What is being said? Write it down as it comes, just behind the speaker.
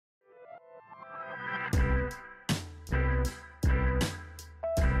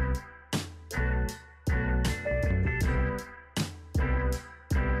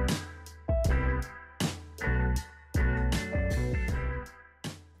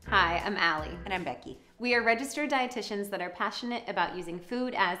Hi, I'm Allie. And I'm Becky. We are registered dietitians that are passionate about using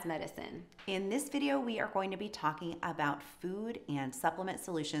food as medicine. In this video, we are going to be talking about food and supplement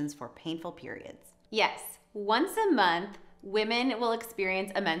solutions for painful periods. Yes, once a month, women will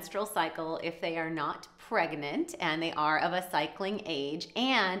experience a menstrual cycle if they are not pregnant and they are of a cycling age,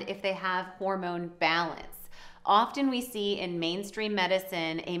 and if they have hormone balance. Often we see in mainstream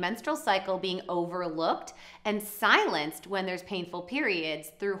medicine a menstrual cycle being overlooked and silenced when there's painful periods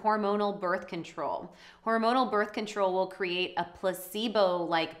through hormonal birth control. Hormonal birth control will create a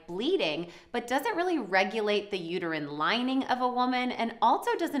placebo-like bleeding, but doesn't really regulate the uterine lining of a woman and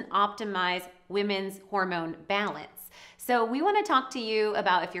also doesn't optimize women's hormone balance. So we want to talk to you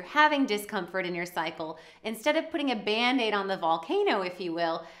about if you're having discomfort in your cycle, instead of putting a Band-Aid on the volcano, if you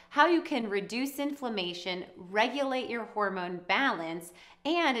will, how you can reduce inflammation, regulate your hormone balance,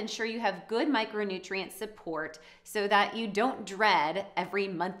 and ensure you have good micronutrient support so that you don't dread every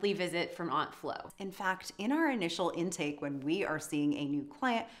monthly visit from Aunt Flo. In fact, in our initial intake, when we are seeing a new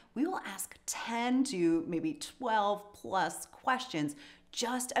client, we will ask 10 to maybe 12 plus questions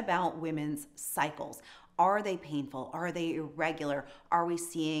just about women's cycles. Are they painful? Are they irregular? Are we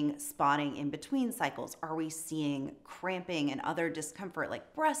seeing spotting in between cycles? Are we seeing cramping and other discomfort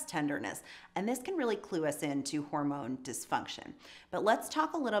like breast tenderness? And this can really clue us into hormone dysfunction. But let's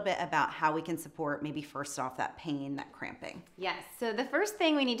talk a little bit about how we can support maybe first off that pain, that cramping. Yes, so the first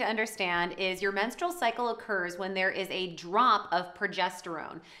thing we need to understand is your menstrual cycle occurs when there is a drop of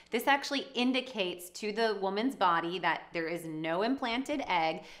progesterone. This actually indicates to the woman's body that there is no implanted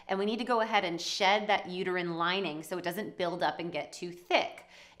egg, and we need to go ahead and shed that uterine lining so it doesn't build up and get too thick.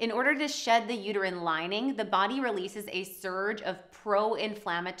 In order to shed the uterine lining, the body releases a surge of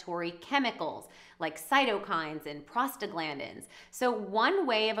pro-inflammatory chemicals like cytokines and prostaglandins. So one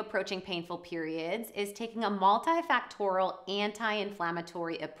way of approaching painful periods is taking a multifactorial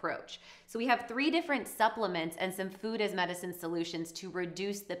anti-inflammatory approach. So we have 3 different supplements and some food as medicine solutions to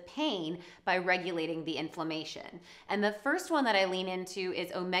reduce the pain by regulating the inflammation. And the first one that I lean into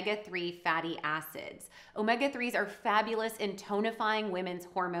is omega-3 fatty acids. Omega-3s are fabulous in tonifying women's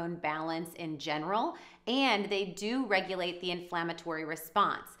hormone balance in general, and they do regulate the inflammatory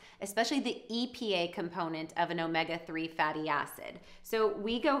response, especially the EPA component of an omega-3 fatty acid. So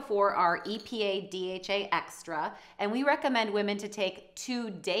we go for our EPA DHA Extra, and we recommend women to take 2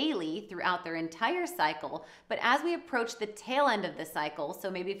 daily throughout their entire cycle. But as we approach the tail end of the cycle,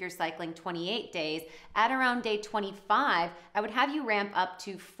 so maybe if you're cycling 28 days, at around day 25, I would have you ramp up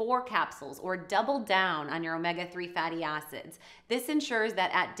to 4 capsules or double down on your omega-3 fatty acids. This ensures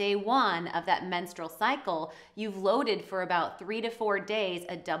that at day 1 of that menstrual cycle, you've loaded for about 3 to 4 days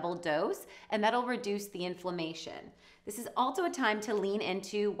a double dose, and that'll reduce the inflammation. This is also a time to lean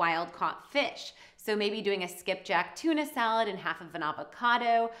into wild-caught fish. So maybe doing a skipjack tuna salad and half of an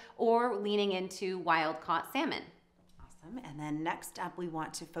avocado, or leaning into wild-caught salmon. Awesome. And then next up, we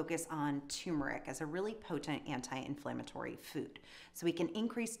want to focus on turmeric as a really potent anti-inflammatory food. So we can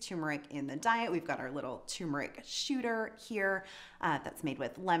increase turmeric in the diet. We've got our little turmeric shooter here that's made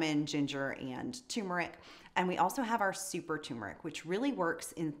with lemon, ginger, and turmeric. And we also have our super turmeric, which really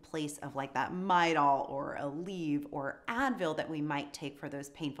works in place of like that Midol or Aleve or Advil that we might take for those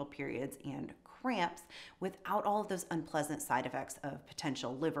painful periods and cramps without all of those unpleasant side effects of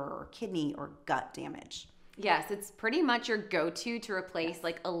potential liver or kidney or gut damage. Yes, it's pretty much your go-to to replace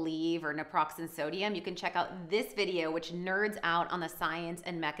like Aleve or naproxen sodium. You can check out this video, which nerds out on the science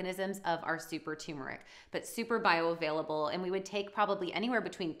and mechanisms of our super turmeric, but super bioavailable. And we would take probably anywhere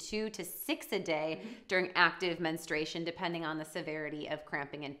between 2 to 6 a day during active menstruation, depending on the severity of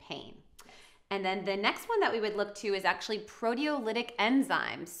cramping and pain. And then the next one that we would look to is actually proteolytic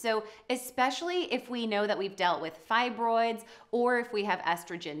enzymes. So especially if we know that we've dealt with fibroids or if we have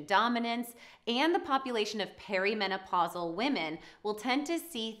estrogen dominance, and the population of perimenopausal women will tend to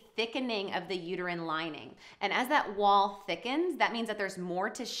see thickening of the uterine lining. And as that wall thickens, that means that there's more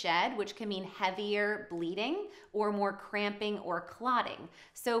to shed, which can mean heavier bleeding or more cramping or clotting.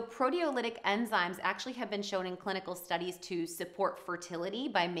 So proteolytic enzymes actually have been shown in clinical studies to support fertility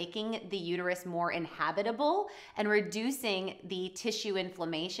by making the uterus more inhabitable and reducing the tissue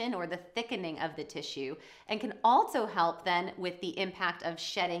inflammation or the thickening of the tissue, and can also help then with the impact of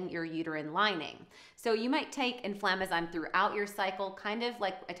shedding your uterine lining. So you might take inflammasome throughout your cycle, kind of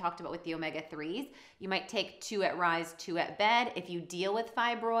like I talked about with the omega-3s. You might take 2 at rise, 2 at bed if you deal with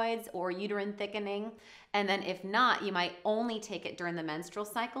fibroids or uterine thickening. And then if not, you might only take it during the menstrual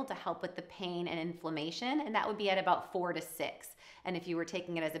cycle to help with the pain and inflammation, and that would be at about 4 to 6. And if you were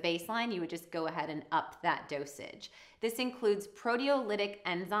taking it as a baseline, you would just go ahead and up that dosage. This includes proteolytic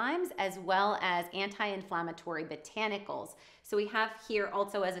enzymes as well as anti-inflammatory botanicals. So we have here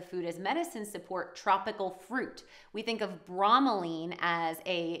also as a food as medicine support tropical fruit. We think of bromelain as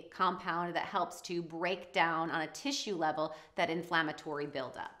a compound that helps to break down on a tissue level that inflammatory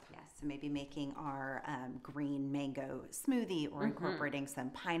buildup. So maybe making our green mango smoothie or incorporating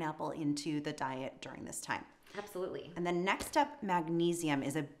some pineapple into the diet during this time. Absolutely. And then next up, magnesium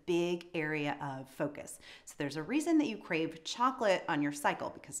is a big area of focus. So there's a reason that you crave chocolate on your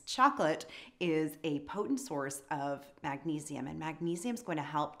cycle, because chocolate is a potent source of magnesium, and magnesium is going to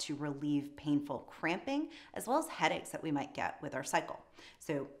help to relieve painful cramping as well as headaches that we might get with our cycle.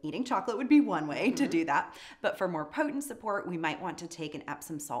 So eating chocolate would be one way to do that. But for more potent support, we might want to take an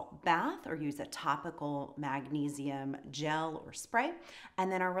Epsom salt bath or use a topical magnesium gel or spray.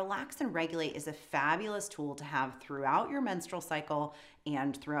 And then our Relax and Regulate is a fabulous tool to have throughout your menstrual cycle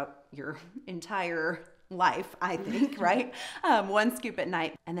and throughout your entire life, I think, right? 1 scoop at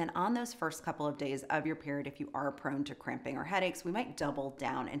night. And then on those first couple of days of your period, if you are prone to cramping or headaches, we might double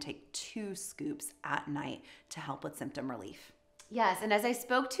down and take 2 scoops at night to help with symptom relief. Yes, and as I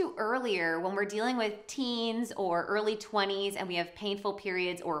spoke to earlier, when we're dealing with teens or early 20s and we have painful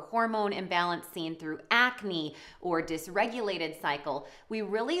periods or hormone imbalance seen through acne or dysregulated cycle, we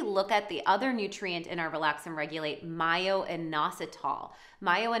really look at the other nutrient in our Relax and Regulate, myo-inositol.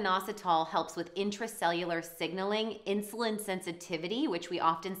 Myo-inositol helps with intracellular signaling, insulin sensitivity, which we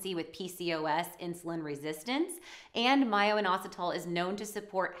often see with PCOS, insulin resistance, and myo-inositol is known to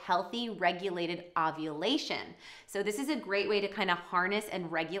support healthy, regulated ovulation. So this is a great way to kind of harness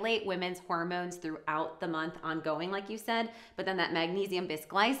and regulate women's hormones throughout the month ongoing, like you said, but then that magnesium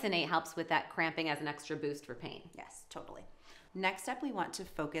bisglycinate helps with that cramping as an extra boost for pain. Yes, totally. Next up, we want to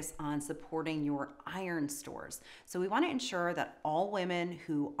focus on supporting your iron stores. So we want to ensure that all women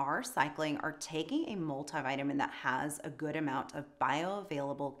who are cycling are taking a multivitamin that has a good amount of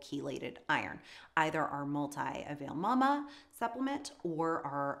bioavailable chelated iron, either our Multi-Avail Mama supplement or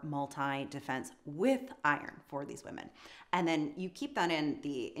our Multi-Defense with iron for these women. And then you keep that in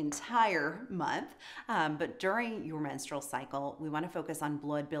the entire month, but during your menstrual cycle, we want to focus on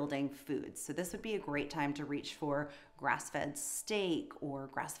blood building foods. So this would be a great time to reach for grass-fed steak or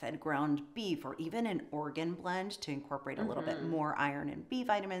grass-fed ground beef, or even an organ blend to incorporate a little bit more iron and B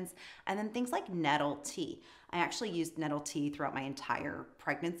vitamins. And then things like nettle tea. I actually used nettle tea throughout my entire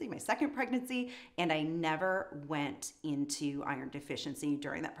pregnancy, my second pregnancy, and I never went into iron deficiency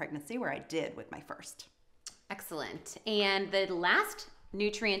during that pregnancy where I did with my first. Excellent. And the last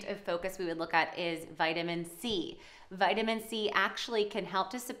nutrient of focus we would look at is vitamin C. Vitamin C actually can help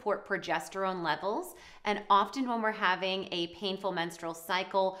to support progesterone levels, and often when we're having a painful menstrual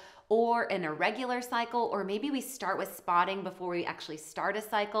cycle or an irregular cycle, or maybe we start with spotting before we actually start a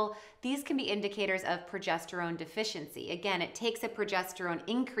cycle, these can be indicators of progesterone deficiency. Again, it takes a progesterone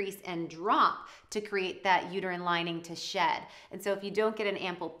increase and drop to create that uterine lining to shed. And so if you don't get an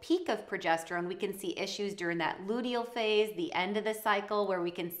ample peak of progesterone, we can see issues during that luteal phase, the end of the cycle, where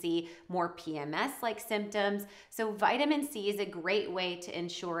we can see more PMS-like symptoms. So vitamin C is a great way to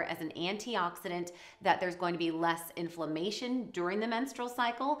ensure as an antioxidant that there's going to be less inflammation during the menstrual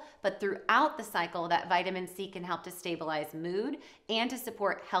cycle, but throughout the cycle, that vitamin C can help to stabilize mood and to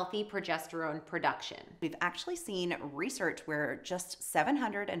support healthy progesterone production. We've actually seen research where just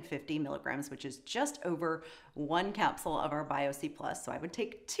 750 milligrams, which is just over 1 capsule of our BioC Plus, so I would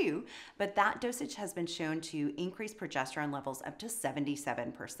take 2, but that dosage has been shown to increase progesterone levels up to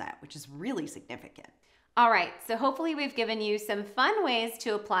 77%, which is really significant. All right, so hopefully we've given you some fun ways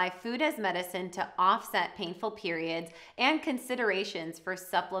to apply food as medicine to offset painful periods and considerations for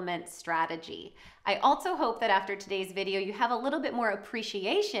supplement strategy. I also hope that after today's video, you have a little bit more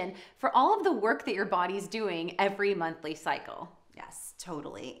appreciation for all of the work that your body's doing every monthly cycle. Yes,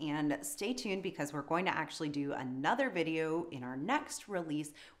 totally. And stay tuned because we're going to actually do another video in our next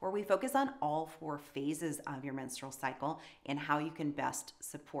release where we focus on all 4 phases of your menstrual cycle and how you can best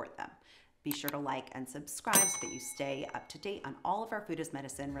support them. Be sure to like and subscribe so that you stay up to date on all of our Food as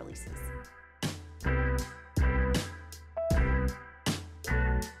Medicine releases.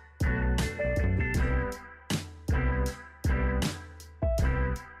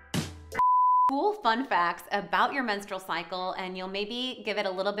 Cool fun facts about your menstrual cycle, and you'll maybe give it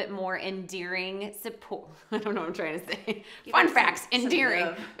a little bit more endearing support. I don't know what I'm trying to say. Fun facts, endearing.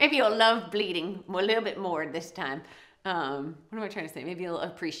 Maybe you'll love bleeding a little bit more this time. What am I trying to say? Maybe you'll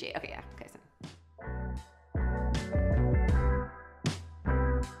appreciate. Okay, yeah. Okay, so